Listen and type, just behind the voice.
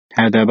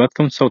هذا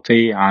بث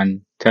صوتي عن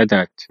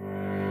تعداد.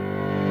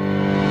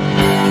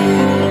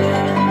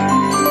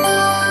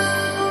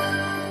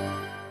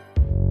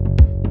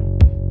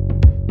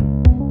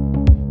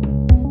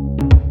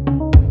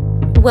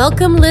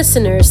 Welcome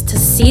listeners to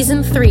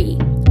Season 3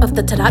 of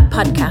the Tadat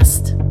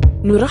Podcast.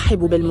 نرحب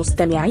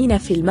بالمستمعين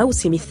في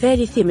الموسم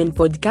الثالث من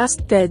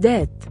بودكاست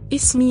تادات.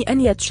 اسمي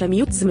أنيت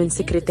شميوتز من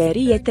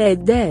سكرتارية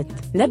تادات.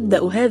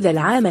 نبدأ هذا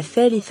العام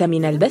الثالث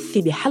من البث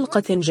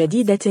بحلقة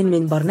جديدة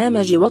من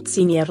برنامج واتس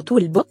إن يور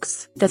تول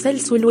بوكس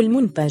تسلسل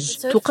المنتج.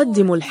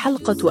 تقدم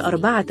الحلقة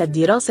 4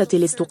 الدراسة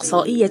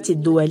الاستقصائية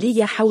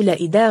الدولية حول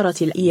إدارة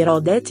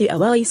الإيرادات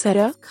أو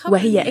أيسرة،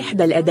 وهي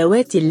إحدى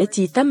الأدوات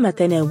التي تم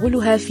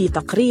تناولها في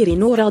تقرير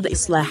نوراد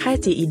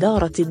إصلاحات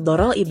إدارة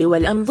الضرائب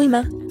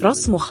والأنظمة،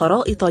 رسم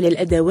خرائط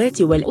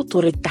للأدوات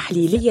والأطر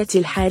التحليلية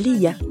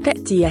الحالية.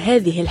 تأتي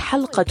هذه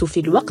الحلقة في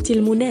الوقت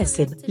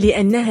المناسب،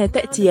 لأنها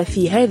تأتي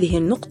في هذه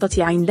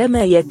النقطة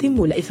عندما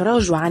يتم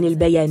الإفراج عن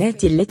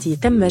البيانات التي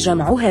تم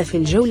جمعها في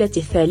الجولة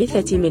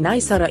الثالثة من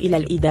أيسر إلى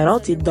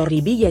الإدارات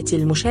الضريبية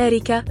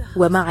المشاركة،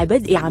 ومع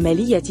بدء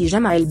عملية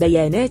جمع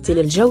البيانات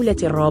للجولة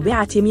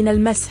الرابعة من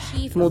المسح.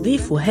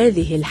 مضيف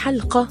هذه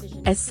الحلقة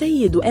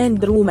السيد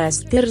أندرو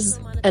ماسترز،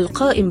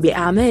 القائم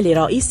بأعمال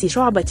رئيس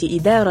شعبة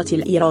إدارة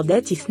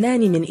الإيرادات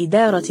 2 من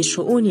إدارة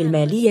الشؤون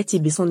المالية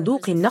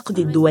بصندوق النقد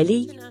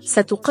الدولي.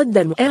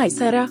 ستقدم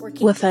أيسرة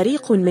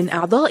وفريق من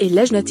أعضاء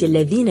اللجنة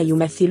الذين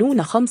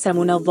يمثلون 5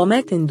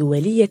 منظمات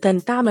دولية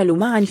تعمل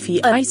معا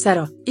في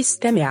أيسرة.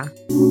 استمع.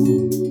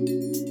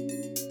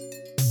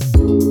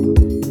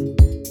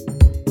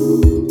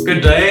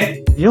 Good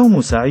day.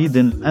 يوم سعيد.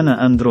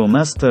 أنا أندرو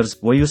ماسترز،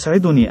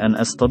 ويسعدني أن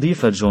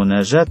أستضيف جو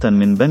ناجاة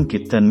من بنك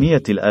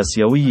التنمية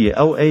الآسيوي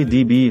أو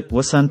ADB،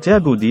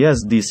 وسانتياغو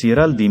دياز دي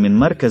سيرالدي من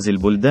مركز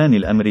البلدان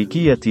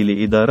الأمريكية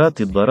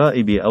لإدارات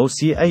الضرائب أو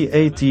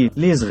CAAT،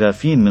 ليز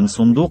غافين من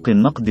صندوق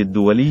النقد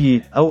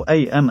الدولي أو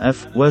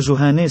IMF،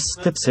 وجوهانيس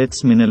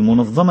ستيبسيتس من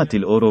المنظمة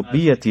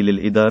الأوروبية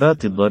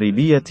للإدارات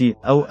الضريبية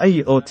أو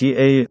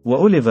IOTA،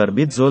 وأوليفر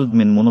بيتزولد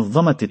من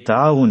منظمة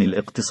التعاون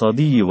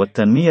الاقتصادي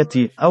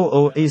والتنمية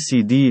أو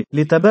OECD،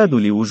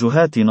 لتبادل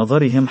وجهات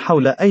نظرهم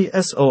حول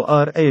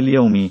ISORA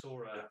اليومي.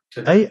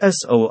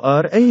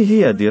 ISORA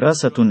هي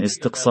دراسة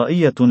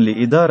استقصائية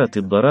لإدارة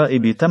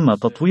الضرائب تم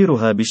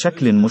تطويرها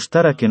بشكل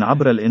مشترك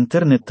عبر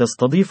الإنترنت،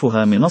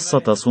 تستضيفها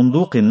منصة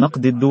صندوق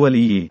النقد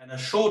الدولي.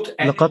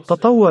 لقد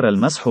تطور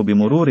المسح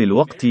بمرور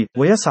الوقت،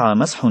 ويسعى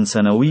مسح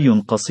سنوي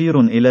قصير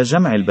إلى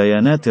جمع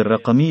البيانات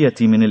الرقمية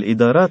من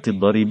الإدارات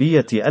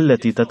الضريبية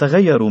التي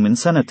تتغير من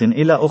سنة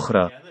إلى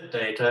أخرى.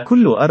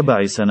 كل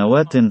 4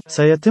 سنوات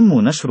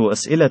سيتم نشر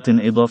أسئلة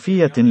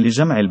إضافية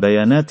لجمع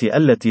البيانات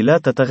التي لا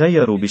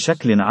تتغير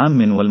بشكل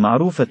عام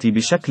والمعروفة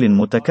بشكل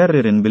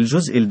متكرر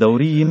بالجزء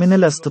الدوري من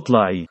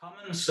الاستطلاع.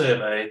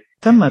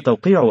 تم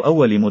توقيع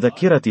أول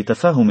مذكرة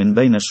تفاهم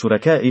بين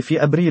الشركاء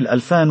في أبريل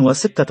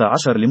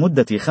 2016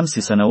 لمدة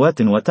 5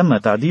 سنوات، وتم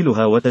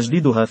تعديلها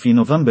وتجديدها في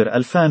نوفمبر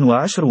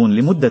 2020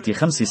 لمدة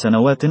 5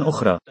 سنوات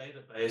أخرى.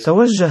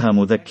 توجه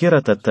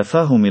مذكرة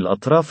التفاهم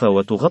الأطراف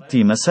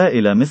وتغطي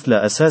مسائل مثل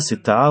أساس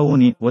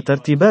التعاون،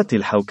 وترتيبات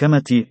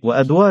الحوكمة،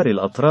 وأدوار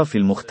الأطراف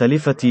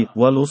المختلفة،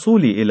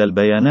 والوصول إلى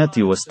البيانات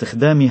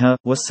واستخدامها،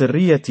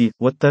 والسرية،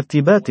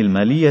 والترتيبات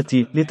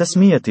المالية،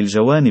 لتسمية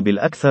الجوانب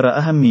الأكثر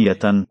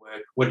أهمية.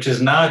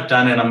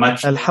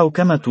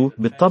 الحوكمة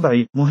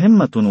بالطبع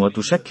مهمة،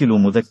 وتشكل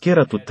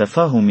مذكرة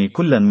التفاهم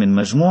كلا من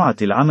مجموعة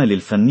العمل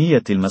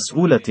الفنية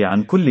المسؤولة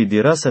عن كل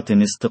دراسة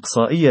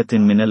استقصائية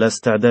من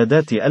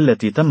الاستعدادات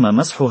التي تم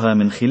مسحها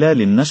من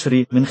خلال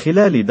النشر، من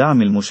خلال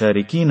دعم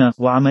المشاركين،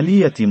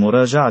 وعملية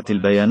مراجعة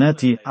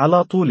البيانات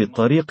على طول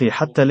الطريق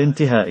حتى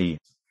الانتهاء.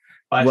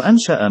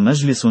 وأنشأ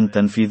مجلس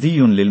تنفيذي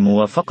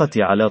للموافقة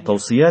على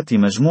توصيات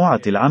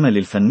مجموعة العمل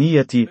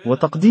الفنية،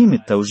 وتقديم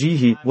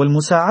التوجيه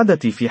والمساعدة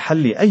في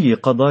حل أي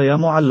قضايا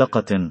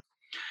معلقة.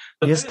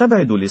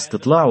 يستبعد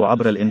الاستطلاع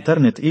عبر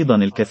الإنترنت أيضا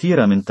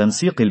الكثير من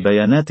تنسيق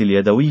البيانات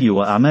اليدوي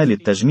وأعمال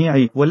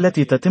التجميع،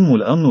 والتي تتم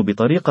الآن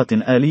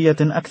بطريقة آلية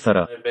أكثر.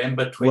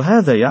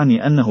 وهذا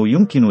يعني أنه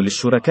يمكن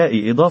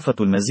للشركاء إضافة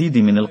المزيد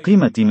من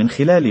القيمة من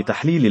خلال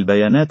تحليل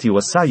البيانات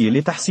والسعي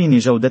لتحسين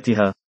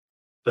جودتها.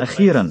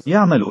 أخيرا،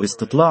 يعمل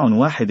استطلاع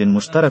واحد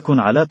مشترك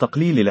على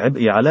تقليل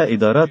العبء على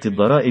إدارات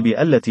الضرائب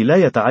التي لا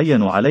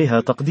يتعين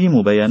عليها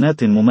تقديم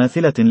بيانات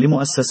مماثلة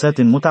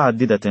لمؤسسات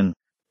متعددة.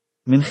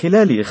 من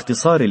خلال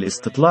اختصار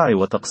الاستطلاع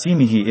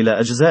وتقسيمه إلى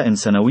أجزاء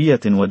سنوية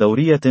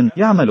ودورية،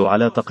 يعمل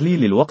على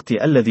تقليل الوقت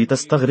الذي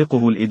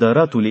تستغرقه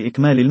الإدارات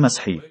لإكمال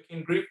المسح.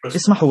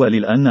 اسمحوا لي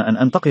الآن أن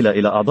أنتقل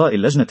إلى أعضاء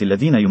اللجنة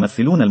الذين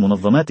يمثلون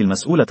المنظمات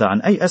المسؤولة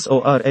عن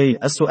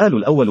ISORA. السؤال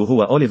الأول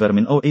هو أوليفر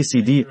من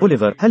OECD.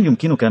 أوليفر، هل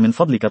يمكنك من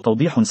فضلك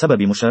توضيح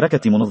سبب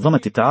مشاركة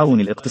منظمة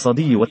التعاون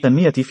الاقتصادي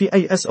والتنمية في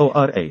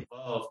ISORA؟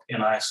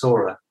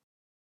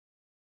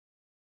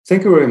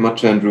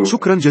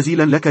 شكرا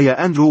جزيلا لك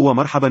يا أندرو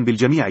ومرحبا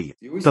بالجميع.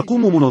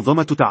 تقوم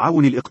منظمة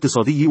التعاون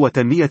الاقتصادي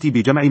والتنمية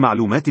بجمع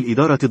معلومات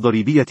الإدارة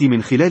الضريبية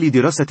من خلال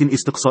دراسة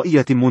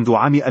استقصائية منذ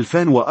عام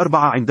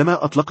 2004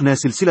 عندما أطلقنا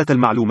سلسلة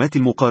المعلومات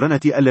المقارنة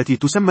التي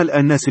تسمى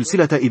الآن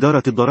سلسلة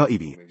إدارة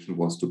الضرائب.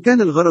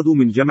 كان الغرض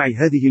من جمع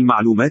هذه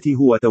المعلومات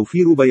هو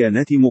توفير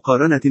بيانات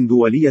مقارنة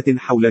دولية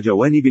حول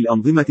جوانب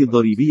الأنظمة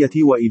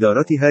الضريبية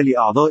وإدارتها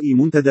لأعضاء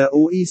منتدى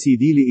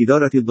OECD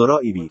لإدارة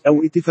الضرائب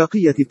أو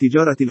اتفاقية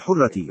التجارة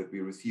الحرة.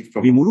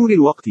 بمرور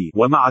الوقت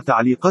ومع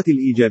التعليقات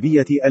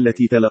الإيجابية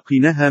التي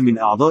تلقيناها من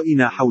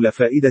أعضائنا حول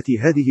فائدة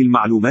هذه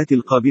المعلومات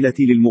القابلة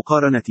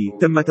للمقارنة،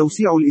 تم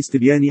توسيع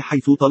الاستبيان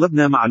حيث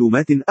طلبنا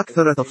معلومات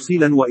أكثر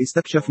تفصيلا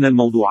واستكشفنا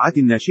الموضوعات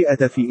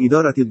الناشئة في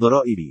إدارة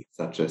الضرائب.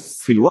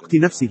 في الوقت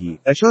نفسه،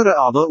 أشار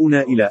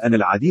أعضاؤنا إلى أن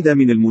العديد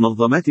من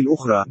المنظمات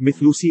الأخرى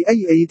مثل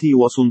CAAT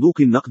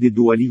وصندوق النقد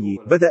الدولي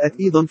بدأت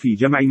أيضا في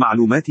جمع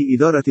معلومات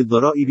إدارة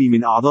الضرائب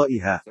من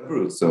أعضائها.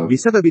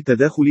 بسبب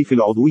التداخل في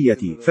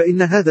العضوية،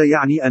 فإن هذا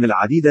يعني أن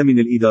العديد من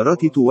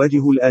الإدارات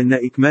تواجه الآن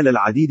إكمال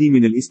العديد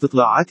من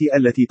الاستطلاعات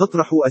التي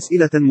تطرح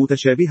أسئلة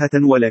متشابهة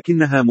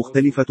ولكنها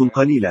مختلفة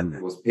قليلا.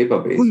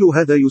 كل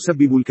هذا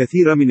يسبب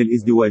الكثير من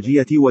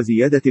الازدواجية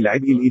وزيادة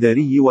العبء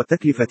الإداري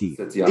والتكلفة.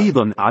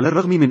 أيضا، على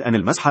الرغم من أن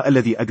المسح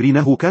الذي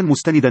أجريناه كان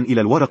مستندا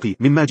إلى الورق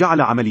مما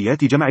جعل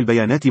عمليات جمع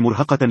البيانات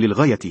مرهقة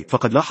للغاية،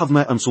 فقد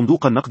لاحظنا أن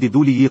صندوق النقد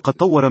الدولي قد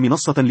طور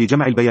منصة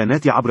لجمع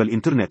البيانات عبر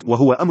الإنترنت،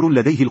 وهو أمر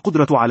لديه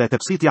القدرة على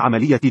تبسيط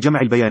عملية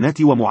جمع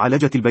البيانات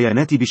ومعالجة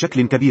البيانات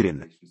بشكل كبير.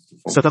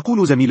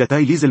 ستقول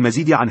زميلتاي ليز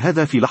المزيد عن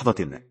هذا في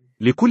لحظة.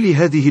 لكل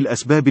هذه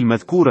الأسباب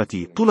المذكورة،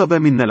 طلب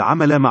منا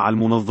العمل مع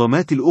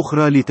المنظمات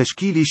الأخرى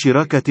لتشكيل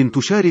شراكة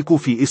تشارك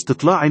في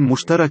استطلاع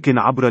مشترك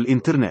عبر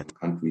الإنترنت.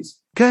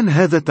 كان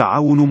هذا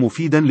التعاون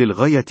مفيدا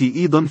للغاية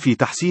أيضا في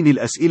تحسين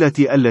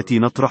الأسئلة التي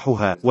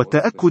نطرحها،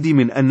 والتأكد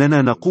من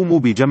أننا نقوم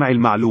بجمع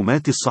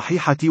المعلومات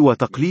الصحيحة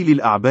وتقليل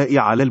الأعباء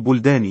على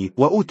البلدان،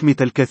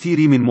 وأتمت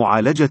الكثير من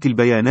معالجة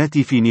البيانات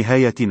في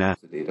نهايتنا.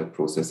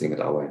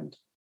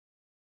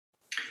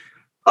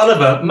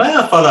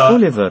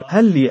 أوليفر،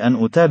 هل لي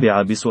أن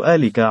أتابع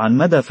بسؤالك عن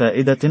مدى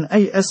فائدة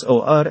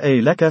ISORA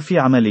لك في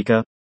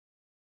عملك؟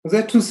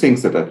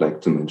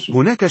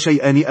 هناك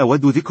شيئان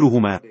أود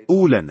ذكرهما.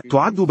 أولا،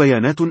 تعد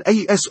بيانات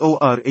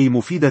ISORA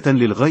مفيدة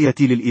للغاية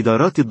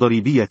للإدارات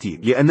الضريبية،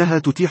 لأنها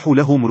تتيح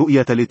لهم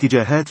رؤية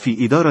الاتجاهات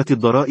في إدارة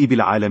الضرائب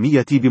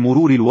العالمية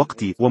بمرور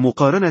الوقت،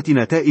 ومقارنة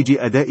نتائج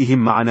أدائهم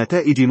مع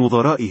نتائج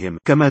نظرائهم،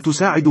 كما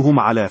تساعدهم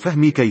على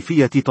فهم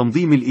كيفية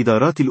تنظيم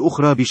الإدارات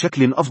الأخرى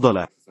بشكل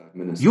أفضل.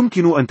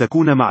 يمكن أن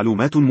تكون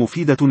معلومات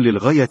مفيدة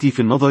للغاية في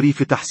النظر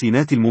في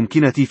التحسينات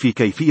الممكنة في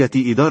كيفية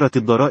إدارة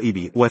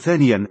الضرائب.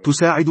 وثانيا،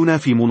 تساعدنا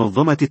في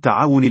منظمة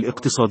التعاون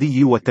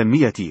الاقتصادي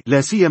والتنمية،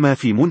 لا سيما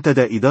في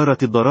منتدى إدارة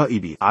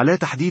الضرائب، على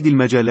تحديد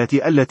المجالات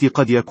التي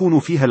قد يكون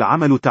فيها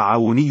العمل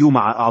التعاوني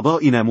مع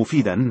أعضائنا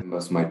مفيدا.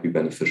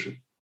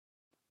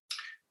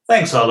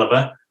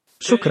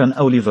 شكرا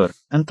أوليفر.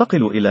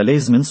 أنتقل إلى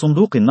ليز من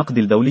صندوق النقد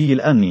الدولي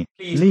الآن.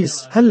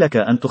 ليز، هل لك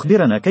أن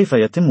تخبرنا كيف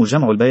يتم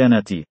جمع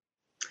البيانات؟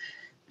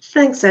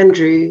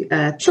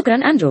 شكرا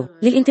أندرو.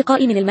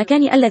 للانتقاء من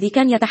المكان الذي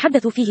كان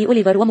يتحدث فيه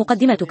أوليفر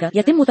ومقدمتك،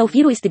 يتم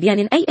توفير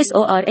استبيان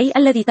ISORA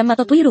الذي تم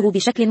تطويره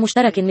بشكل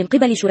مشترك من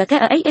قبل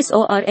شركاء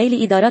ISORA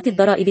لإدارات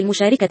الضرائب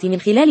المشاركة من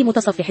خلال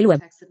متصفح الويب.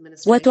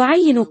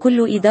 وتعين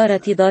كل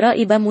إدارة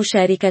ضرائب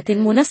مشاركة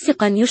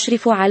منسقا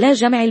يشرف على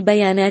جمع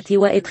البيانات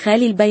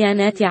وإدخال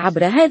البيانات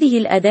عبر هذه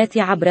الأداة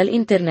عبر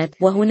الإنترنت.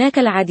 وهناك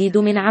العديد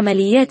من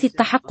عمليات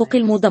التحقق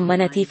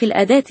المضمنة في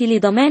الأداة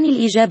لضمان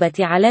الإجابة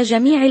على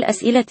جميع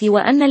الأسئلة،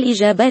 وأن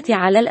الإجابات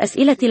على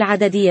الأسئلة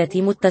العددية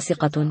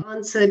متسقة.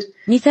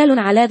 مثال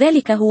على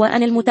ذلك هو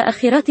أن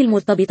المتأخرات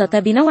المرتبطة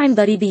بنوع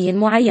ضريبي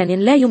معين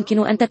لا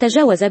يمكن أن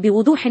تتجاوز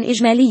بوضوح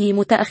إجمالي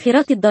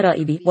متأخرات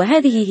الضرائب،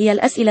 وهذه هي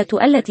الأسئلة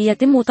التي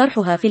يتم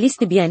طرحها في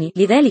الاستبيان.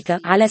 لذلك،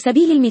 على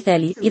سبيل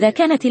المثال، إذا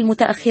كانت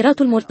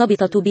المتأخرات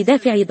المرتبطة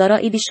بدافع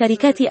ضرائب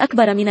الشركات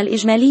أكبر من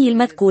الإجمالي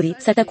المذكور،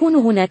 ستكون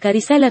هناك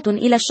رسالة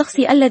إلى الشخص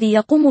الذي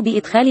يقوم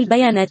بإدخال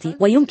البيانات،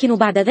 ويمكن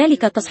بعد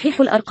ذلك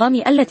تصحيح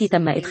الأرقام التي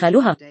تم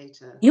إدخالها.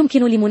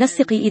 يمكن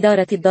لمنسق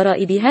إدارة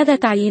الضرائب هذا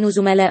تعيين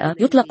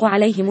زملاء يطلق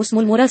عليهم اسم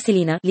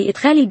المراسلين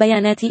لإدخال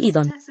البيانات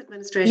أيضا.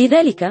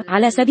 لذلك،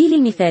 على سبيل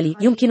المثال،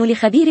 يمكن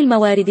لخبير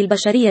الموارد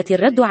البشرية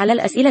الرد على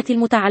الأسئلة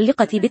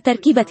المتعلقة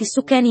بالتركيبة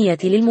السكانية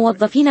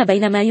للموظفين،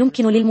 بينما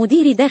يمكن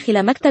للمدير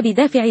داخل مكتب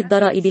دافع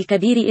الضرائب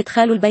الكبير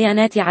إدخال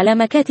البيانات على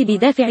مكاتب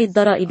دافع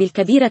الضرائب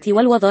الكبيرة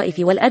والوظائف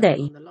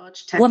والأداء.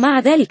 ومع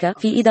ذلك،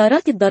 في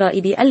إدارات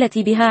الضرائب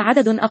التي بها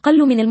عدد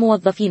أقل من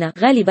الموظفين،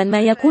 غالبا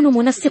ما يكون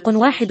منسق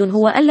واحد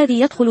هو الذي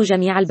يدخل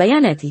جميع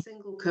البيانات.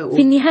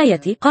 في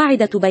النهاية،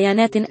 قاعدة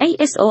بيانات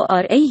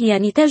ISORA هي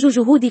نتاج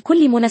جهود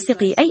كل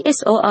منسقي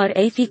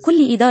ISORA في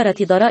كل إدارة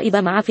ضرائب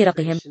مع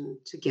فرقهم.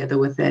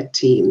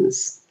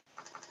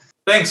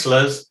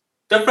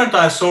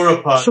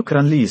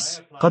 شكرا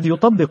ليز. قد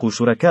يطبق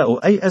شركاء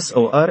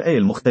ISORA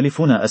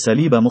المختلفون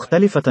أساليب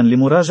مختلفة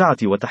لمراجعة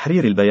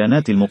وتحرير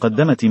البيانات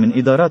المقدمة من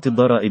إدارات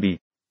الضرائب.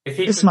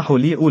 اسمحوا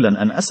لي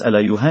أولا أن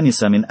أسأل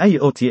يوهانس من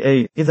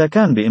IOTA إذا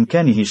كان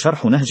بإمكانه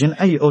شرح نهج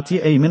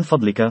IOTA من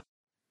فضلك.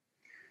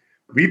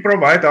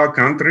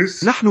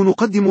 نحن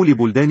نقدم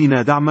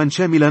لبلداننا دعما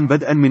شاملا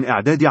بدءا من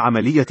إعداد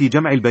عملية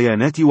جمع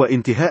البيانات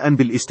وانتهاء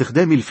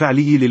بالاستخدام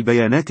الفعلي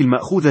للبيانات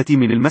المأخوذة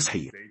من المسح.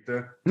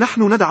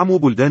 نحن ندعم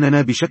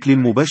بلداننا بشكل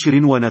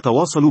مباشر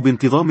ونتواصل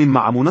بانتظام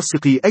مع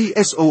منسقي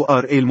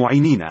ISORA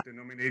المعينين.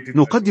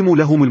 نقدم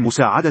لهم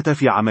المساعدة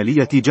في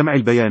عملية جمع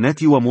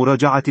البيانات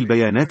ومراجعة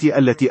البيانات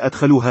التي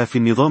أدخلوها في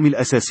النظام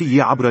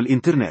الأساسي عبر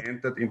الإنترنت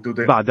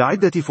بعد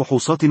عدة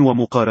فحوصات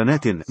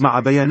ومقارنات مع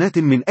بيانات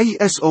من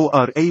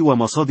ISORA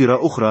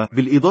ومصادر أخرى،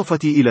 بالإضافة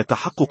إلى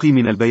التحقق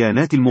من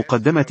البيانات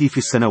المقدمة في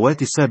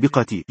السنوات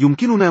السابقة.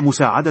 يمكننا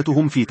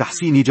مساعدتهم في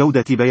تحسين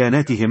جودة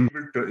بياناتهم.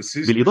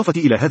 بالإضافة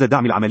إلى هذا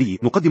الدعم العملي،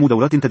 نقدم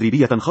دورات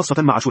تدريبية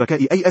خاصة مع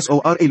شركاء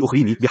ISORA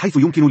الأخرين، بحيث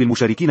يمكن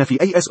للمشاركين في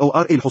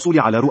ISORA الحصول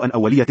على رؤى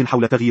أولية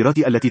حول التغييرات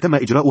التي تم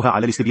إجراؤها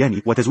على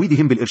الاستبيان،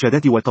 وتزويدهم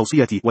بالإرشادات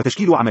والتوصية،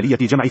 وتشكيل عملية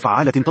جمع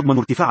فعالة تضمن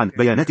ارتفاعا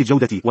بيانات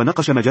الجودة.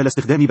 وناقش مجال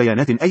استخدام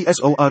بيانات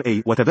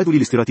ISORA وتبادل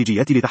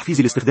الاستراتيجيات لتحفيز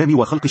الاستخدام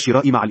وخلق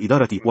الشراء مع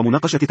الإدارة،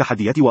 ومناقشة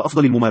تحديات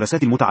وأفضل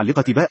الممارسات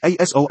المتعلقة ب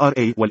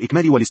ISORA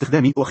والإكمال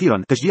والاستخدام.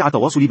 وأخيرا، تشجيع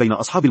التواصل بين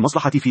أصحاب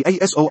المصلحة في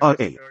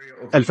ISORA.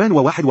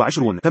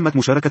 2021 تمت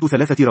مشاركة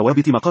 3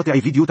 روابط مقاطع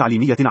فيديو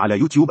تعليمية على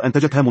يوتيوب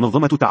أنتجتها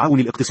منظمة التعاون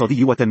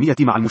الاقتصادي والتنمية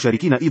مع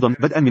المشاركين أيضا،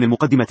 بدءا من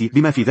المقدمة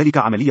بما في ذلك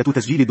عملية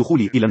تسجيل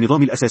الدخول إلى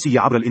النظام الأساسي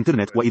عبر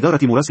الإنترنت، وإدارة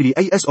مراسلي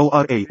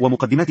ISORA،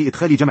 ومقدمات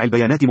إدخال جمع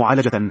البيانات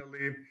معالجة.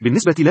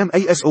 بالنسبة لام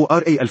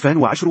ISORA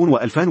 2020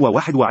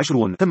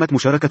 و2021 تمت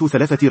مشاركة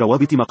 3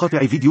 روابط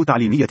مقاطع فيديو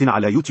تعليمية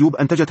على يوتيوب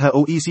أنتجتها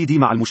OECD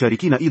مع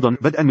المشاركين أيضا،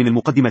 بدءا من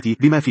المقدمة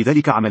بما في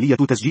ذلك عملية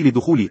تسجيل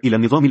الدخول إلى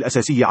النظام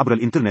الأساسي عبر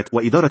الإنترنت،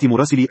 وإدارة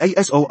مراسلي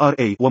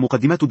ISORA،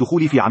 ومقدمات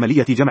الدخول في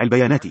عملية جمع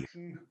البيانات.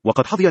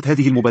 وقد حظيت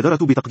هذه المبادرة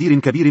بتقدير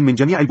كبير من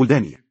جميع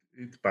البلدان.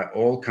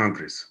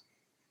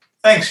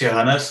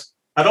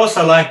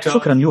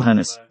 شكرا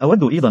يوهانس.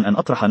 أود أيضا أن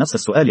أطرح نفس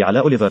السؤال على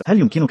أوليفر. هل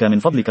يمكنك من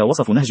فضلك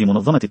وصف نهج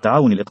منظمة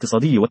التعاون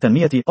الاقتصادي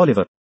والتنمية؟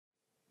 أوليفر.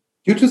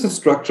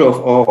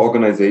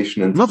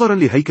 نظرا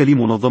لهيكل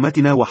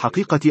منظمتنا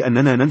وحقيقة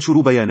أننا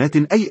ننشر بيانات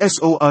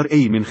ISORA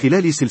من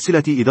خلال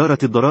سلسلة إدارة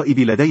الضرائب،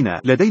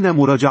 لدينا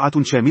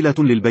مراجعة شاملة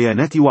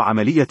للبيانات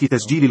وعملية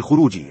تسجيل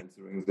الخروج.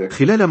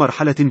 خلال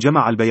مرحلة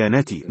جمع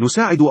البيانات،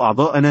 نساعد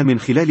أعضاءنا من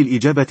خلال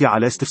الإجابة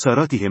على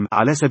استفساراتهم،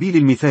 على سبيل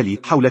المثال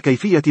حول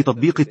كيفية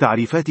تطبيق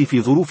التعريفات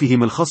في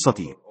ظروفهم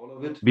الخاصة.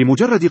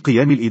 بمجرد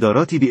قيام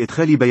الإدارات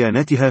بإدخال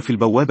بياناتها في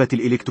البوابة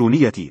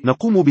الإلكترونية،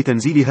 نقوم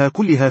بتنزيلها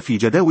كلها في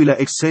جداول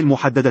إكسل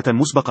محددة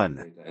مسبقا.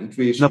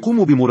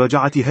 نقوم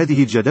بمراجعة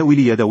هذه الجداول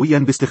يدويا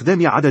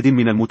باستخدام عدد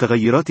من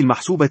المتغيرات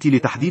المحسوبة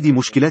لتحديد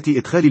مشكلات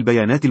إدخال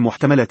البيانات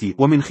المحتملة،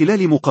 ومن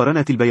خلال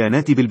مقارنة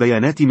البيانات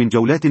بالبيانات من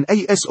جولات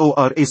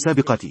ISORA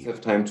السابقة.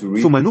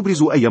 ثم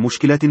نبرز أي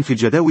مشكلات في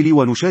الجداول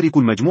ونشارك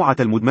المجموعة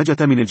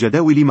المدمجة من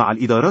الجداول مع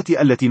الإدارات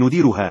التي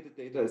نديرها.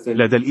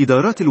 لدى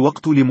الإدارات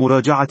الوقت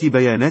لمراجعة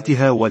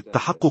بياناتها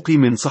والتحقق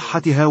من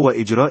صحتها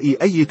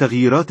وإجراء أي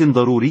تغييرات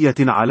ضرورية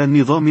على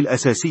النظام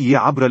الأساسي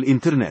عبر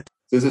الإنترنت.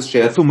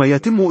 ثم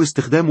يتم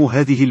استخدام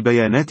هذه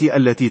البيانات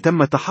التي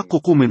تم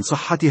التحقق من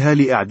صحتها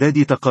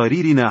لإعداد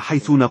تقاريرنا،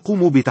 حيث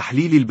نقوم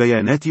بتحليل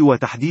البيانات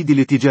وتحديد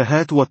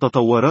الاتجاهات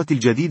والتطورات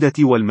الجديدة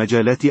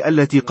والمجالات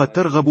التي قد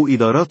ترغب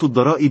إدارات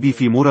الضرائب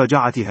في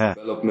مراجعتها.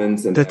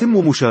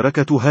 تتم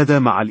مشاركة هذا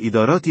مع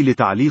الإدارات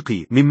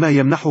لتعليق، مما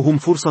يمنحهم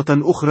فرصة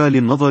أخرى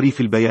للنظر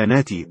في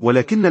البيانات،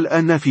 ولكن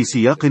الآن في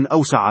سياق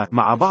أوسع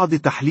مع بعض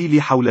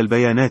التحليل حول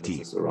البيانات.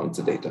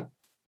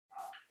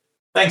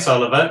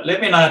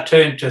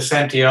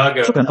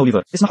 شكرا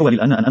أوليفر. اسمحوا لي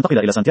الآن أن أنتقل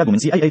إلى سانتياغو من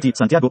CIAT.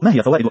 سانتياغو، ما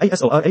هي فوائد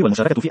ISORA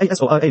والمشاركة في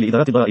ISORA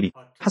لإدارة الضرائب؟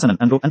 حسنا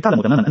أندرو، أنت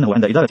تعلم تماما أنه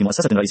عند إدارة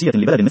مؤسسة رئيسية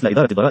لبلد مثل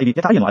إدارة الضرائب،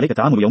 يتعين عليك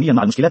التعامل يوميا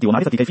مع المشكلات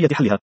ومعرفة كيفية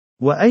حلها.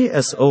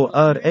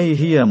 وISORA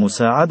هي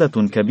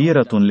مساعدة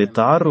كبيرة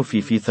للتعرف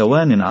في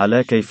ثوان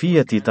على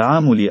كيفية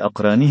تعامل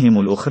أقرانهم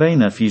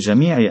الأخرين في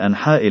جميع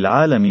أنحاء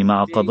العالم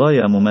مع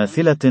قضايا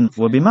مماثلة،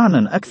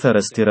 وبمعنى أكثر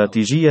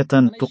استراتيجية،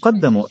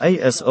 تقدم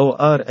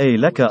ISORA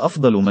لك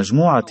أفضل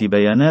مجموعة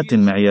بيانات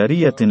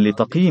معيارية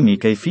لتقييم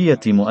كيفية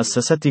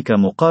مؤسستك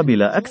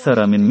مقابل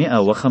أكثر من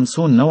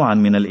 150 نوعا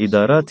من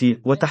الإدارات،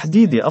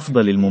 وتحديد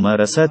أفضل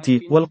الممارسات،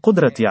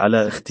 والقدرة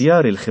على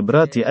اختيار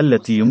الخبرات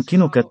التي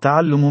يمكنك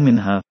التعلم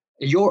منها.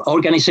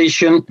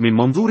 من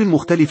منظور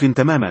مختلف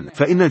تماما،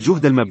 فإن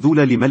الجهد المبذول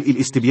لملء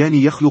الاستبيان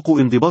يخلق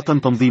انضباطا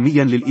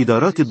تنظيميا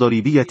للإدارات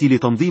الضريبية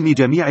لتنظيم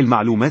جميع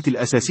المعلومات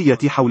الأساسية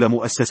حول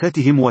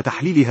مؤسساتهم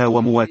وتحليلها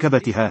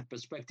ومواكبتها.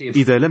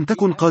 إذا لم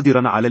تكن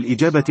قادرا على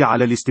الإجابة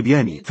على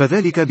الاستبيان،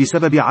 فذلك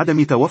بسبب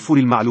عدم توفر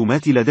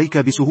المعلومات لديك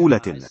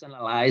بسهولة.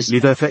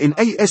 لذا فإن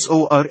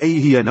ISORA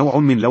هي نوع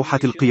من لوحة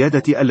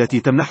القيادة التي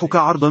تمنحك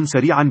عرضا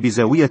سريعا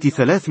بزاوية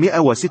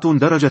 360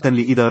 درجة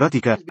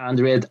لإدارتك.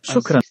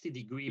 شكرا.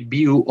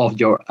 view of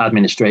your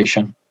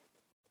administration.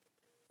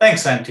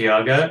 Thanks,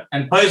 Santiago.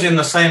 And posing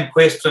the same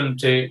question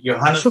to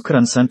Johannes.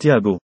 شكرا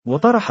سانتياغو،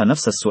 وطرح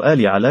نفس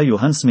السؤال على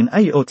يوهانس من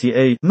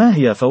IOTA. ما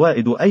هي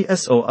فوائد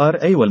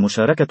ISORA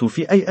والمشاركة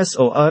في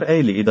ISORA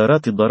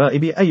لإدارات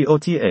الضرائب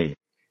IOTA؟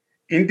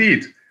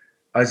 Indeed,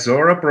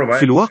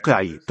 في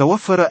الواقع،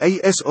 توفر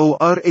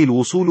ISORA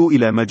الوصول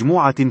إلى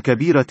مجموعة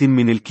كبيرة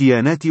من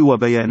الكيانات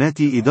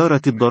وبيانات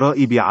إدارة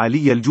الضرائب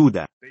عالية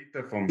الجودة.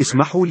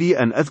 اسمحوا لي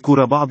أن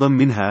أذكر بعضا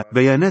منها: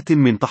 بيانات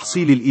من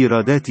تحصيل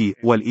الإيرادات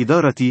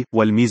والإدارة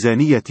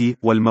والميزانية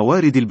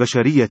والموارد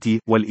البشرية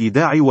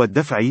والإيداع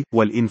والدفع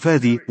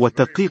والإنفاذ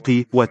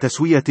والتدقيق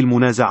وتسوية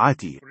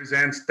المنازعات.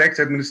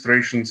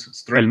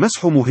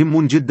 المسح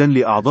مهم جدا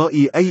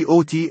لأعضاء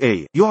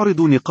IOTA،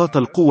 يعرض نقاط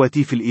القوة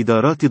في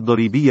الإدارات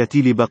الضريبية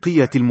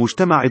لبقية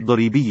المجتمع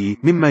الضريبي،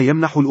 مما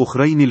يمنح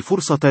الآخرين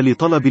الفرصة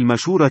لطلب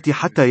المشورة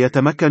حتى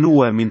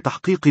يتمكنوا من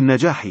تحقيق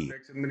النجاح.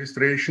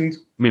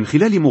 من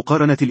خلال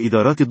مقارنة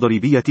الإدارات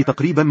الضريبية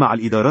تقريبا مع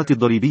الإدارات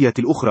الضريبية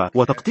الأخرى،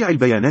 وتقطيع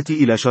البيانات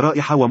إلى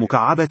شرائح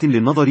ومكعبة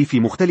للنظر في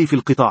مختلف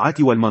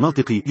القطاعات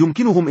والمناطق،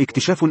 يمكنهم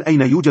اكتشاف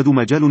أين يوجد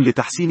مجال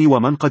للتحسين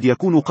ومن قد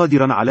يكون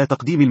قادرا على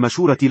تقديم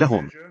المشورة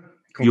لهم.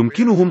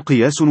 يمكنهم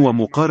قياس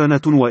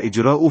ومقارنة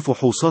وإجراء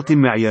فحوصات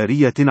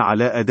معيارية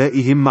على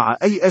أدائهم مع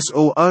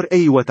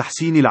ISORA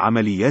وتحسين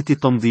العمليات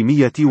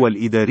التنظيمية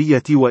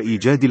والإدارية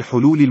وإيجاد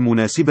الحلول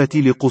المناسبة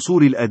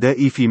لقصور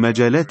الأداء في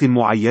مجالات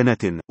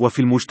معينة. وفي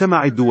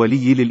المجتمع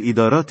الدولي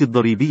للإدارات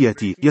الضريبية،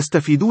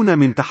 يستفيدون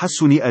من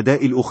تحسن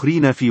أداء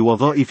الآخرين في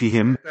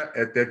وظائفهم.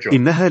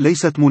 إنها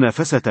ليست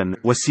منافسة،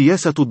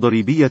 والسياسة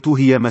الضريبية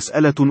هي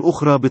مسألة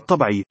أخرى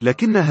بالطبع،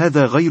 لكن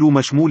هذا غير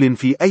مشمول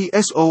في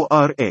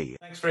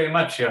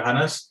ISORA.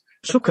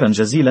 شكرا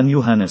جزيلا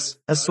يوهانس.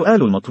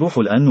 السؤال المطروح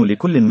الآن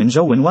لكل من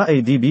جو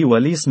وADB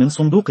وليس من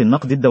صندوق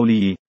النقد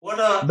الدولي.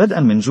 بدءا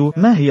من جو،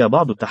 ما هي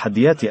بعض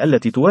التحديات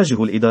التي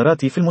تواجه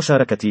الإدارات في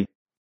المشاركة؟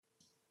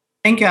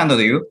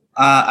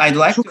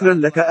 شكرا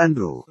لك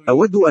أندرو.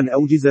 أود أن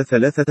أوجز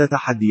 3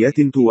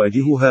 تحديات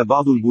تواجهها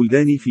بعض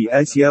البلدان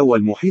في آسيا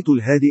والمحيط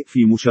الهادئ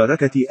في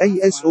مشاركة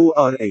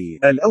ISORA.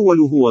 الأول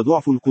هو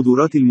ضعف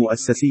القدرات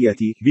المؤسسية،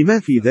 بما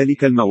في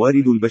ذلك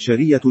الموارد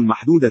البشرية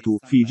المحدودة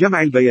في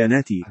جمع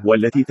البيانات،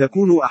 والتي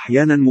تكون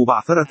أحيانا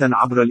مبعثرة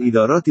عبر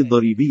الإدارات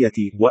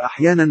الضريبية،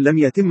 وأحيانا لم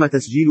يتم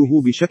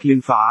تسجيله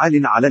بشكل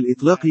فعال على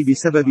الإطلاق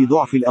بسبب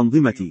ضعف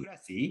الأنظمة.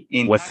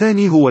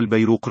 والثاني هو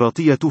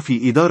البيروقراطية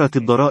في إدارة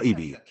الضرائب.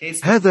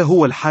 هذا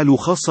هو الحال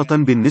خاصة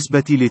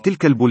بالنسبة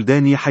لتلك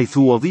البلدان، حيث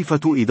وظيفة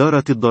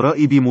إدارة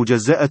الضرائب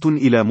مجزأة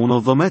إلى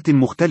منظمات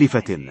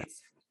مختلفة.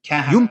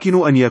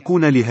 يمكن أن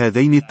يكون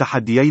لهذين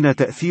التحديين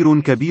تأثير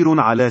كبير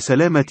على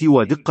سلامة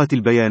ودقة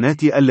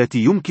البيانات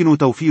التي يمكن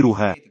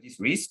توفيرها.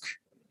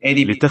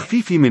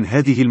 للتخفيف من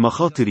هذه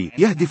المخاطر،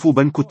 يهدف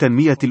بنك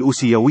التنمية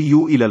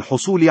الآسيوي إلى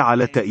الحصول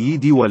على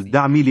التأييد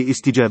والدعم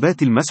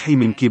لاستجابات المسح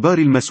من كبار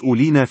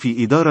المسؤولين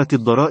في إدارة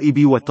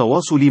الضرائب،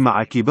 والتواصل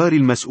مع كبار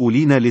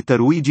المسؤولين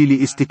للترويج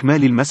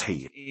لاستكمال المسح.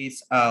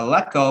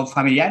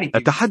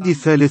 التحدي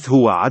الثالث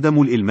هو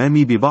عدم الإلمام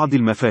ببعض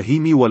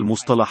المفاهيم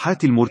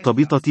والمصطلحات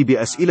المرتبطة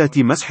بأسئلة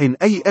مسح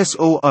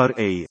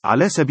ISORA.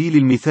 على سبيل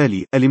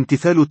المثال،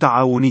 الامتثال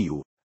التعاوني.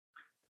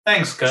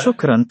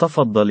 شكرا،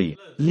 تفضلي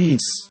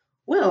ليس.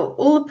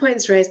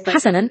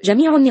 حسنا،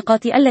 جميع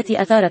النقاط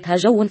التي أثارتها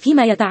جو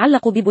فيما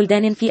يتعلق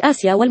ببلدان في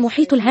آسيا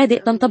والمحيط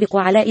الهادئ تنطبق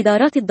على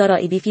إدارات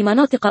الضرائب في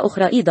مناطق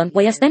أخرى أيضا،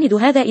 ويستند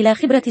هذا إلى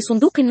خبرة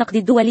صندوق النقد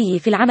الدولي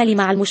في العمل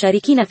مع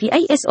المشاركين في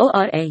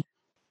ISORA.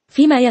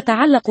 فيما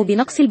يتعلق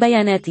بنقص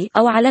البيانات،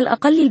 أو على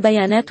الأقل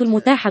البيانات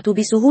المتاحة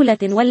بسهولة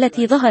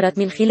والتي ظهرت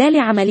من خلال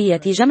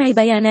عملية جمع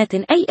بيانات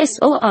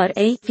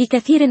ISORA، في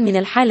كثير من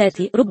الحالات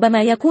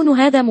ربما يكون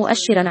هذا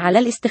مؤشرا على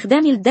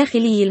الاستخدام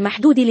الداخلي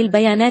المحدود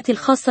للبيانات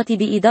الخاصة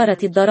بإدارة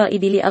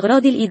الضرائب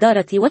لأغراض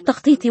الإدارة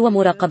والتخطيط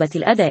ومراقبة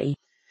الأداء.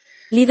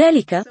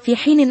 لذلك، في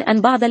حين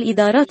أن بعض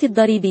الإدارات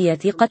الضريبية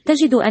قد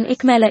تجد أن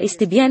إكمال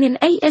استبيان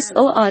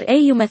ISORA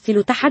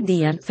يمثل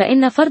تحديا،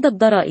 فإن فرض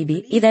الضرائب،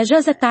 إذا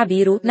جاز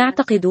التعبير،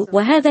 نعتقد،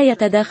 وهذا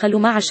يتداخل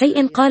مع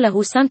شيء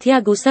قاله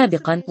سانتياغو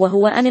سابقا،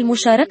 وهو أن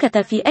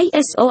المشاركة في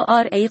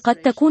ISORA قد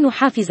تكون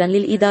حافزا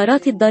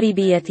للإدارات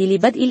الضريبية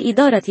لبدء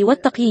الإدارة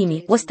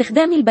والتقييم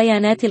واستخدام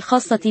البيانات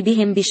الخاصة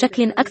بهم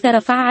بشكل أكثر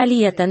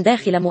فعالية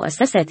داخل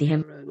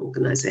مؤسساتهم.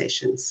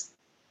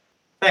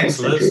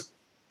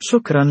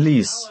 شكرا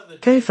ليس.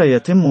 كيف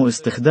يتم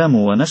استخدام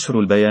ونشر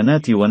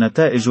البيانات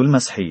ونتائج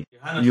المسح؟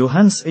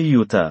 يوهانس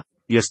إيوتا.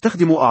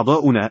 يستخدم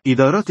أعضاؤنا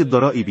إدارات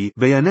الضرائب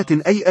بيانات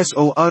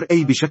ISORA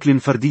بشكل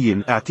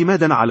فردي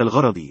اعتمادا على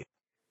الغرض.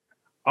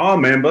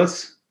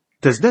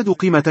 تزداد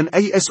قيمة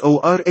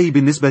ISORA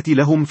بالنسبة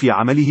لهم في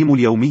عملهم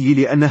اليومي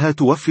لأنها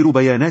توفر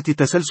بيانات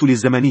التسلسل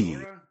الزمني.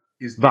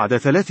 بعد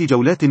 3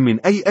 جولات من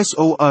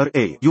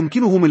ISORA،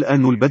 يمكنهم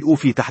الآن البدء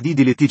في تحديد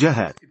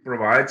الاتجاهات.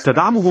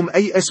 تدعمهم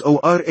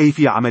ISORA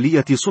في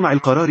عملية صنع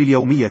القرار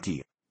اليومية.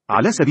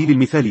 على سبيل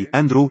المثال،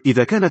 أندرو،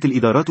 إذا كانت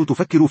الإدارات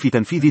تفكر في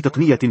تنفيذ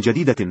تقنية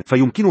جديدة،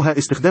 فيمكنها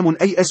استخدام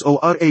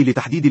ISORA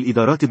لتحديد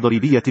الإدارات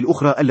الضريبية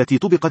الأخرى التي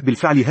طبقت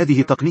بالفعل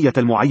هذه التقنية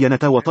المعينة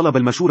وطلب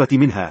المشورة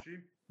منها.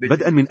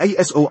 بدءا من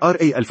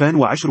ISORA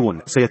 2020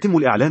 سيتم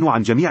الإعلان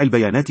عن جميع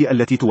البيانات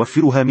التي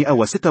توفرها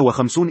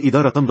 156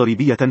 إدارة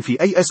ضريبية في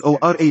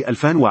ISORA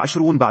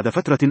 2020 بعد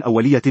فترة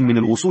أولية من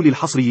الوصول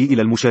الحصري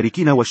إلى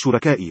المشاركين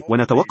والشركاء،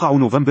 ونتوقع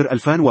نوفمبر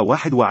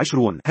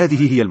 2021.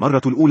 هذه هي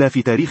المرة الأولى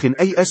في تاريخ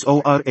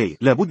ISORA.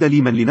 لا بد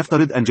لمن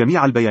لنفترض أن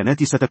جميع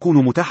البيانات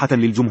ستكون متاحة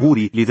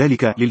للجمهور،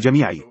 لذلك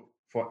للجميع.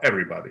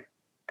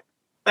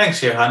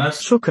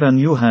 شكرا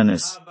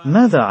يوهانس.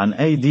 ماذا عن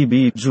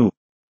ADB جو؟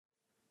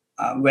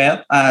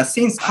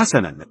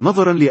 حسنا،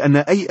 نظرا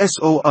لأن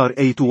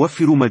ISORA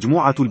توفر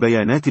مجموعة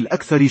البيانات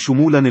الأكثر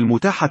شمولا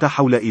المتاحة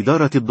حول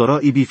إدارة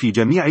الضرائب في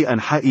جميع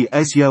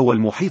أنحاء آسيا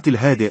والمحيط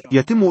الهادئ،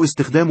 يتم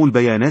استخدام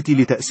البيانات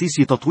لتأسيس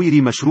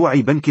تطوير مشروع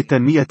بنك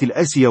التنمية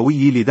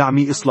الآسيوي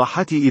لدعم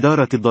إصلاحات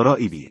إدارة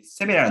الضرائب.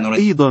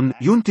 أيضا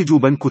ينتج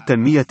بنك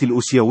التنمية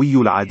الآسيوي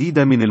العديد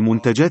من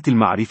المنتجات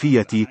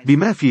المعرفية،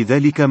 بما في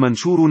ذلك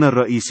منشورنا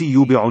الرئيسي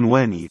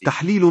بعنوان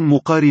تحليل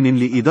مقارن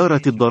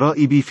لإدارة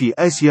الضرائب في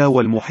آسيا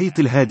والمحيط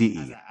الهادئ.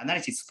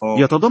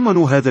 يتضمن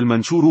هذا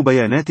المنشور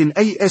بيانات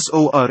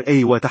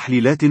ISORA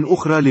وتحليلات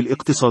أخرى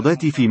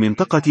للاقتصادات في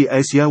منطقة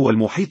آسيا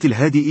والمحيط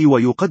الهادئ،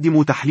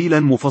 ويقدم تحليلا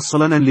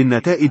مفصلا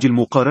للنتائج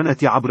المقارنة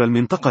عبر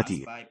المنطقة،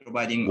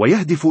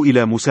 ويهدف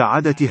إلى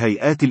مساعدة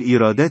هيئات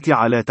الإيرادات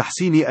على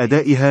تحسين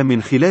أدائها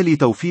من خلال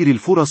توفير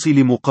الفرص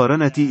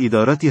لمقارنة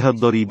إدارتها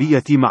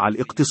الضريبية مع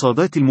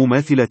الاقتصادات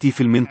المماثلة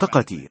في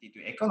المنطقة.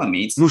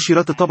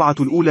 نشرت الطبعة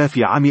الأولى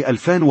في عام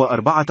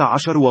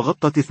 2014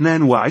 وغطت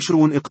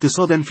 22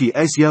 اقتصادا في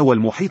آسيا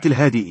والمحيط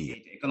الهادئ.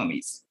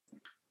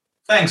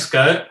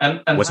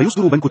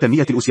 وسيصدر بنك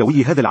التنمية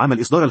الآسيوي هذا العام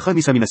الإصدار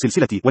الخامس من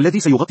السلسلة، والذي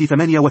سيغطي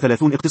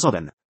 38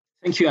 اقتصادا.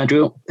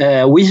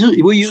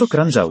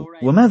 شكرا جو.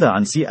 وماذا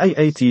عن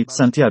CIAT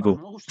سانتياغو؟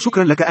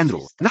 شكرا لك أندرو.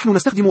 نحن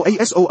نستخدم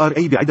ISORA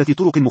بعدة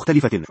طرق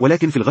مختلفة،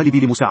 ولكن في الغالب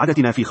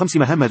لمساعدتنا في 5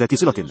 مهام ذات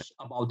صلة.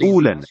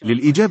 أولا،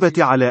 للإجابة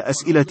على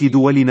أسئلة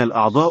دولنا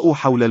الأعضاء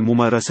حول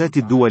الممارسات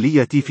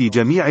الدولية في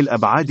جميع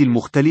الأبعاد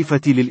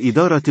المختلفة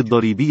للإدارة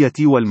الضريبية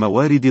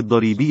والموارد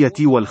الضريبية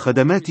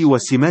والخدمات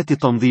والسمات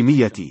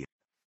التنظيمية.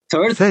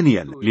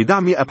 ثانيا،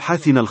 لدعم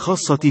أبحاثنا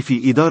الخاصة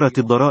في إدارة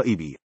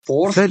الضرائب.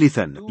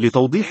 ثالثا،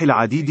 لتوضيح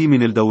العديد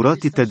من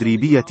الدورات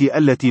التدريبية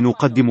التي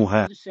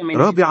نقدمها.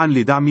 رابعا،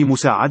 لدعم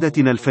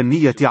مساعدتنا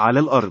الفنية على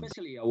الأرض.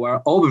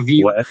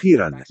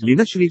 وأخيرا،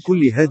 لنشر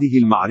كل هذه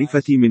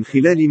المعرفة من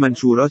خلال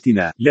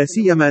منشوراتنا، لا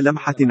سيما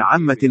لمحة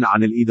عامة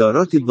عن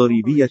الإدارات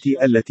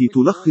الضريبية التي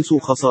تلخص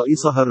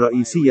خصائصها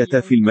الرئيسية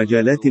في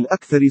المجالات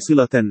الأكثر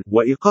صلة،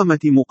 وإقامة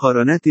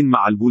مقارنات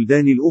مع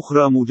البلدان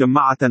الأخرى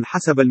مجمعة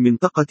حسب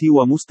المنطقة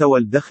ومستوى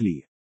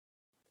الدخل.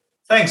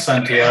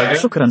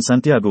 شكرا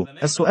سانتياغو.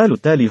 السؤال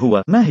التالي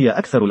هو: ما هي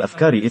أكثر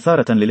الأفكار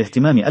إثارة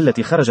للاهتمام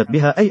التي خرجت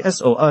بها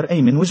ISORA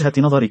من وجهة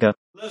نظرك؟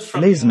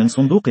 ليز من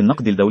صندوق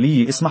النقد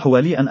الدولي. اسمحوا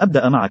لي أن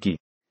أبدأ معك.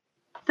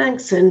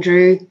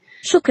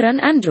 شكرا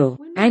أندرو.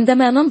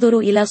 عندما ننظر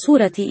إلى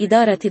صورة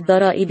إدارة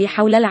الضرائب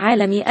حول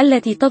العالم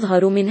التي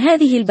تظهر من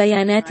هذه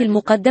البيانات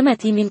المقدمة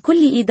من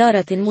كل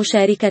إدارة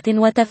مشاركة،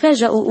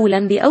 وتفاجأ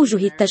أولا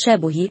بأوجه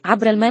التشابه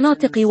عبر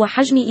المناطق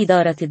وحجم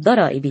إدارة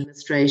الضرائب،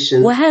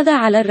 وهذا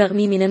على الرغم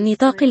من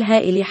النطاق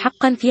الهائل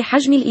حقا في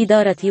حجم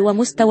الإدارة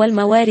ومستوى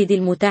الموارد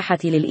المتاحة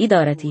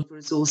للإدارة.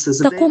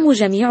 تقوم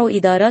جميع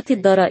إدارات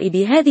الضرائب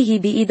هذه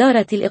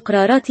بإدارة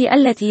الإقرارات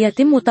التي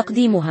يتم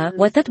تقديمها،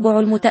 وتتبع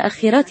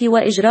المتأخرات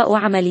وإجراء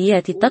عمليات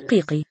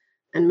التدقيق،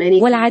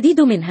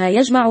 والعديد منها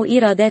يجمع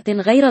إيرادات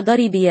غير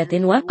ضريبية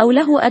أو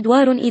له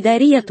أدوار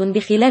إدارية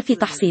بخلاف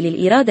تحصيل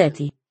الإيرادات.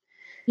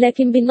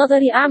 لكن بالنظر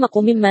أعمق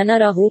مما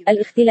نراه،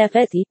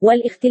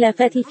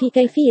 والاختلافات في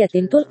كيفية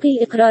تلقي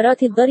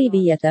الإقرارات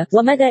الضريبية،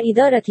 ومدى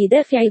إدارة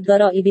دافع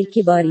الضرائب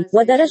الكبار،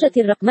 ودرجة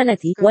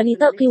الرقمنة،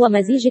 ونطاق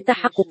ومزيج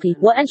التحقق،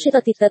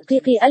 وأنشطة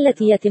التدقيق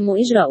التي يتم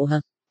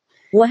إجراؤها.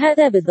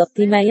 وهذا بالضبط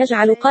ما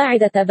يجعل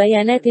قاعدة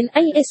بيانات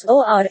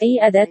ISORA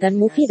أداة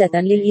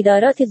مفيدة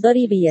للإدارات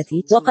الضريبية،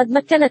 وقد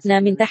مكنتنا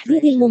من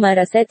تحديد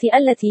الممارسات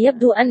التي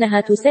يبدو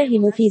أنها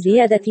تساهم في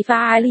زيادة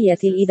فعالية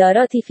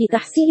الإدارات في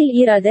تحصيل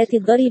الإيرادات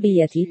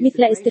الضريبية،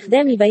 مثل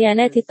استخدام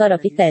بيانات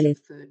الطرف الثالث.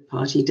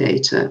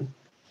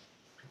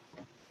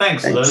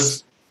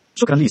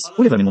 شكرا ليس.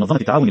 أوليفر من منظمة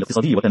التعاون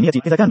الاقتصادي والتنمية.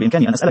 إذا كان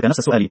بإمكاني أن أسألك نفس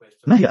السؤال،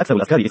 ما هي أكثر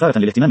الأفكار إثارة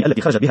للاهتمام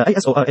التي خرجت بها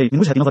ISORA من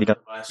وجهة نظرك؟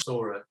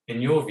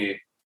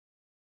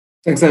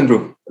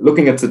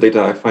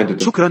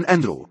 شكرا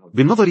أندرو.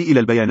 بالنظر إلى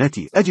البيانات،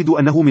 أجد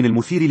أنه من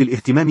المثير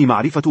للاهتمام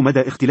معرفة مدى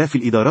اختلاف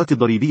الإدارات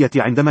الضريبية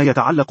عندما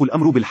يتعلق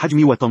الأمر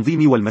بالحجم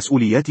والتنظيم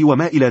والمسؤوليات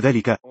وما إلى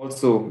ذلك.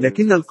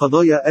 لكن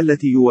القضايا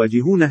التي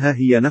يواجهونها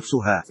هي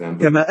نفسها،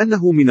 كما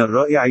أنه من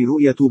الرائع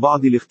رؤية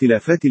بعض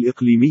الاختلافات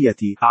الإقليمية.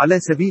 على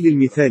سبيل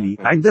المثال،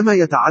 عندما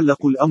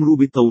يتعلق الأمر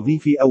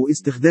بالتوظيف أو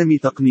استخدام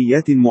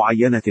تقنيات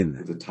معينة.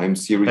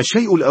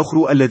 الشيء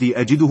الآخر الذي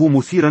أجده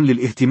مثيرا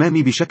للاهتمام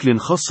بشكل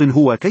خاص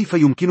هو كيف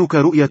يمكنك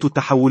رؤية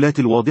التحولات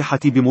الواضحة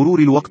بمرور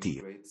الوقت.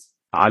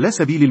 على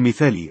سبيل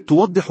المثال،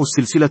 توضح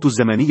السلسلة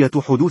الزمنية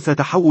حدوث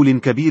تحول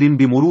كبير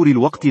بمرور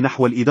الوقت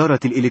نحو الإدارة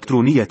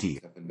الإلكترونية.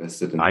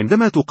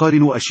 عندما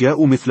تقارن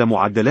أشياء مثل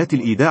معدلات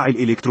الإيداع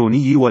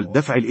الإلكتروني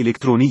والدفع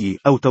الإلكتروني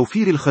أو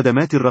توفير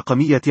الخدمات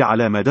الرقمية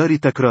على مدار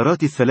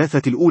التكرارات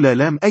الثلاثة الأولى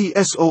لام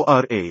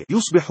ISORA،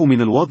 يصبح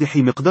من الواضح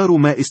مقدار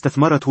ما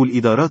استثمرته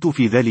الإدارات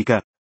في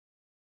ذلك.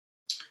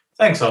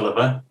 Thanks,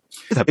 Oliver.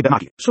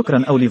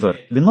 شكرا أوليفر.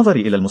 بالنظر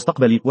إلى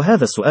المستقبل،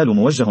 وهذا السؤال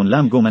موجه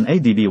لام جومان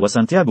ADB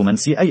وسانتياغو من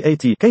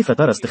CIAT، كيف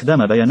ترى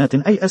استخدام بيانات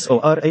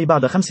ISORA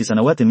بعد 5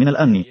 سنوات من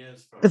الآن؟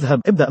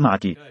 اذهب، ابدأ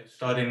معك.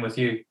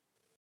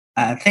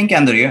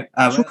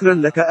 شكرا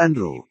لك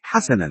أندرو.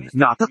 حسنا،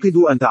 نعتقد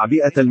أن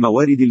تعبئة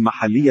الموارد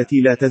المحلية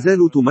لا تزال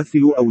تمثل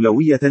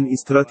أولوية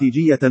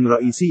استراتيجية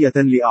رئيسية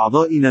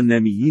لأعضائنا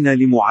الناميين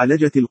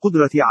لمعالجة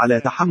القدرة على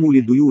تحمل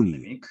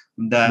الديون.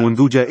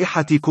 منذ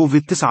جائحة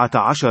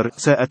كوفيد-19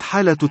 ساءت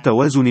حالة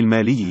التوازن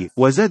المالي،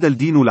 وزاد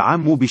الدين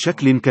العام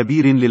بشكل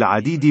كبير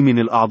للعديد من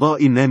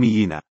الأعضاء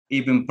الناميين.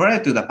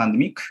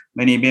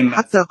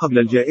 حتى قبل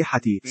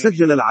الجائحة،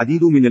 سجل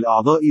العديد من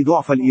الأعضاء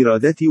ضعف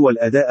الإيرادات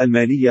والأداء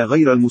المالي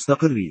غير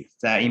المستقر.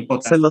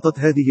 سلطت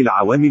هذه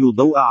العوامل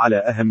الضوء على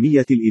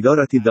أهمية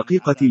الإدارة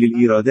الدقيقة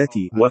للإيرادات،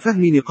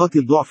 وفهم نقاط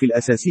الضعف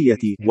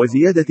الأساسية،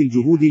 وزيادة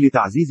الجهود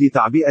لتعزيز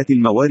تعبئة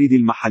الموارد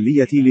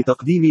المحلية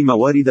لتقديم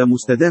موارد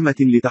مستدامة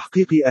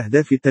لتحقيق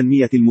أهداف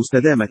التنمية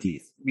المستدامة.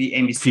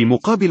 في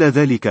مقابل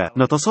ذلك،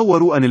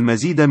 نتصور أن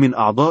المزيد من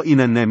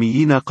أعضائنا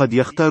الناميين قد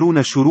يختارون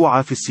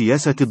الشروع في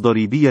السياسة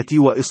الضريبية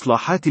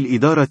وإصلاحات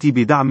الإدارة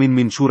بدعم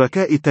من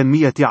شركاء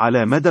التنمية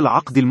على مدى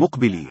العقد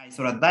المقبل.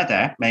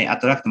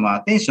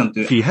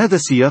 في هذا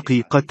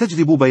السياق، قد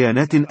تجذب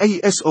بيانات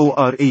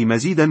ISORA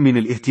مزيدا من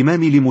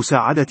الاهتمام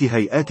لمساعدة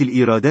هيئات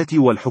الإيرادات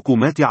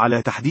والحكومات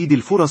على تحديد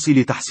الفرص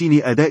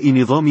لتحسين أداء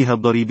نظامها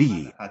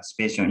الضريبي.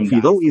 في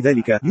ضوء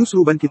ذلك،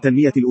 يسر بنك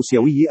التنمية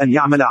الآسيوي أن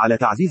يعمل على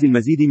تعزيز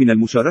المزيد من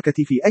المشاركة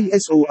في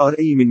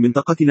ISORA من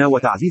منطقتنا،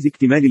 وتعزيز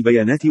اكتمال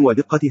البيانات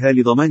ودقتها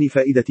لضمان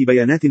فائدة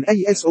بيانات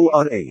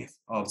ISORA.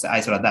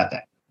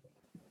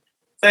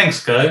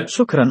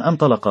 شكرا.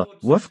 انطلق.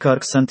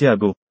 وفكارك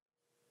سانتياغو.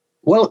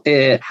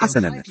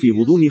 حسنا، في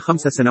غضون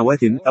 5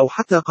 سنوات أو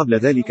حتى قبل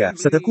ذلك،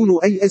 ستكون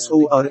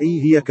ISORA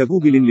هي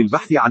كجوجل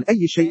للبحث عن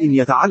أي شيء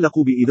يتعلق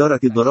بإدارة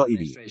الضرائب.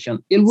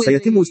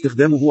 سيتم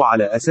استخدامه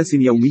على أساس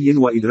يومي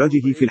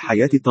وإدراجه في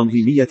الحياة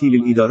التنظيمية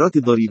للإدارات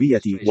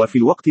الضريبية، وفي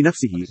الوقت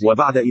نفسه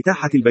وبعد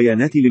إتاحة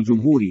البيانات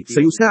للجمهور،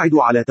 سيساعد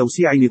على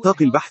توسيع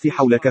نطاق البحث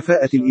حول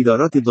كفاءة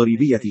الإدارات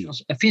الضريبية،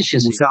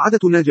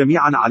 مساعدتنا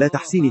جميعا على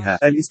تحسينها.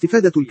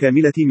 الاستفادة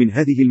الكاملة من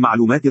هذه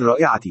المعلومات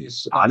الرائعة.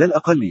 على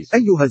الأقل،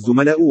 أيها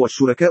الزملاء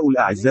والشركاء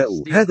الأعزاء،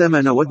 هذا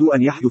ما نود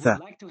أن يحدث.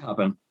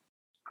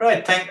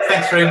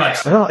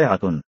 رائعة.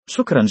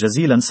 شكرا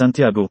جزيلا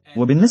سانتياغو.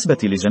 وبالنسبة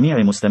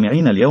لجميع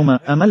مستمعينا اليوم،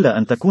 أمل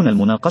أن تكون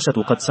المناقشة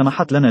قد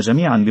سمحت لنا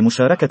جميعا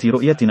بمشاركة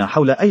رؤيتنا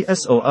حول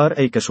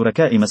ISORA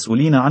كشركاء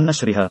مسؤولين عن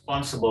نشرها.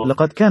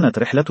 لقد كانت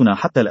رحلتنا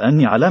حتى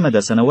الآن على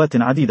مدى سنوات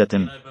عديدة،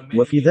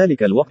 وفي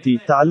ذلك الوقت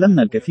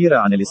تعلمنا الكثير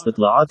عن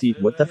الاستطلاعات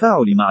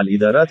والتفاعل مع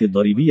الإدارات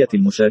الضريبية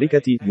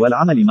المشاركة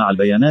والعمل مع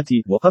البيانات،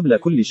 وقبل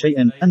كل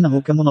شيء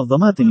أنه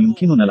كمنظمات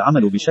يمكننا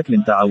العمل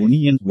بشكل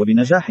تعاوني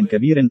وبنجاح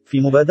كبير في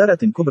مبادرة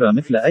كبرى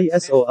مثل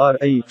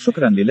ISORA.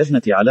 شكرا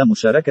للجنة على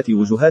مشاركة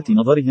وجهات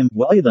نظرهم،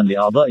 وأيضا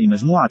لأعضاء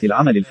مجموعة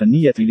العمل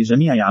الفنية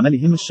لجميع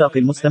عملهم الشاق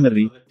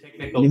المستمر.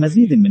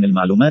 لمزيد من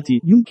المعلومات،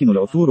 يمكن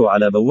العثور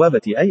على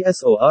بوابة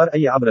ISORA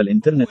عبر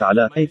الإنترنت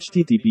على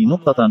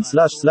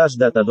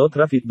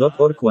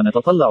http://data.traffic.org،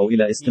 ونتطلع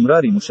إلى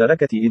استمرار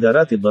مشاركة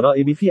إدارات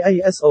الضرائب في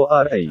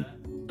ISORA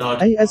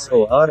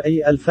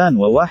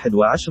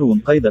 2021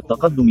 قيد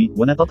التقدم،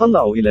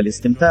 ونتطلع إلى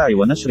الاستمتاع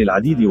ونشر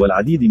العديد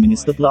والعديد من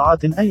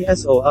استطلاعات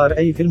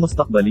ISORA في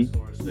المستقبل.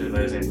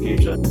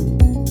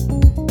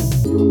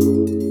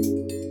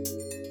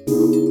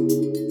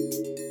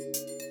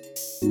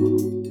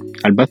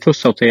 البث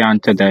الصوتي عن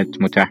تدات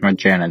متاح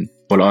مجانا،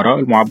 والآراء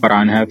المعبر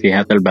عنها في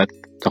هذا البث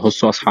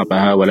تخص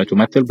أصحابها ولا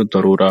تمثل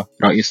بالضرورة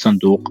رأي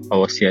الصندوق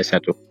أو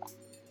سياسته،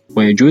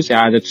 ويجوز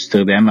إعادة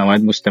استخدام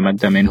مواد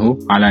مستمدة منه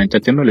على أن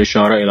تتم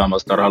الإشارة إلى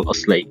مصدرها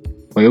الأصلي،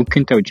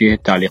 ويمكن توجيه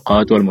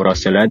التعليقات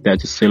والمراسلات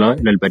ذات الصلة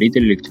إلى البريد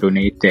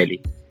الإلكتروني التالي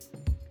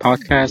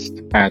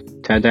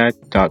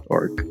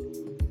podcast@tadat.org.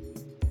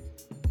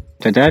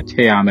 تدات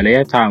هي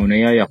عملية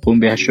تعاونية يقوم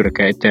بها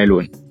الشركاء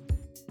التالون: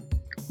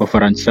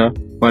 وفرنسا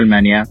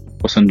وألمانيا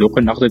وصندوق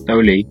النقد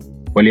الدولي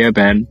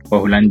واليابان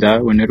وهولندا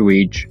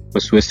والنرويج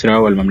وسويسرا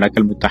والمملكة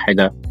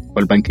المتحدة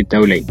والبنك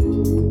الدولي.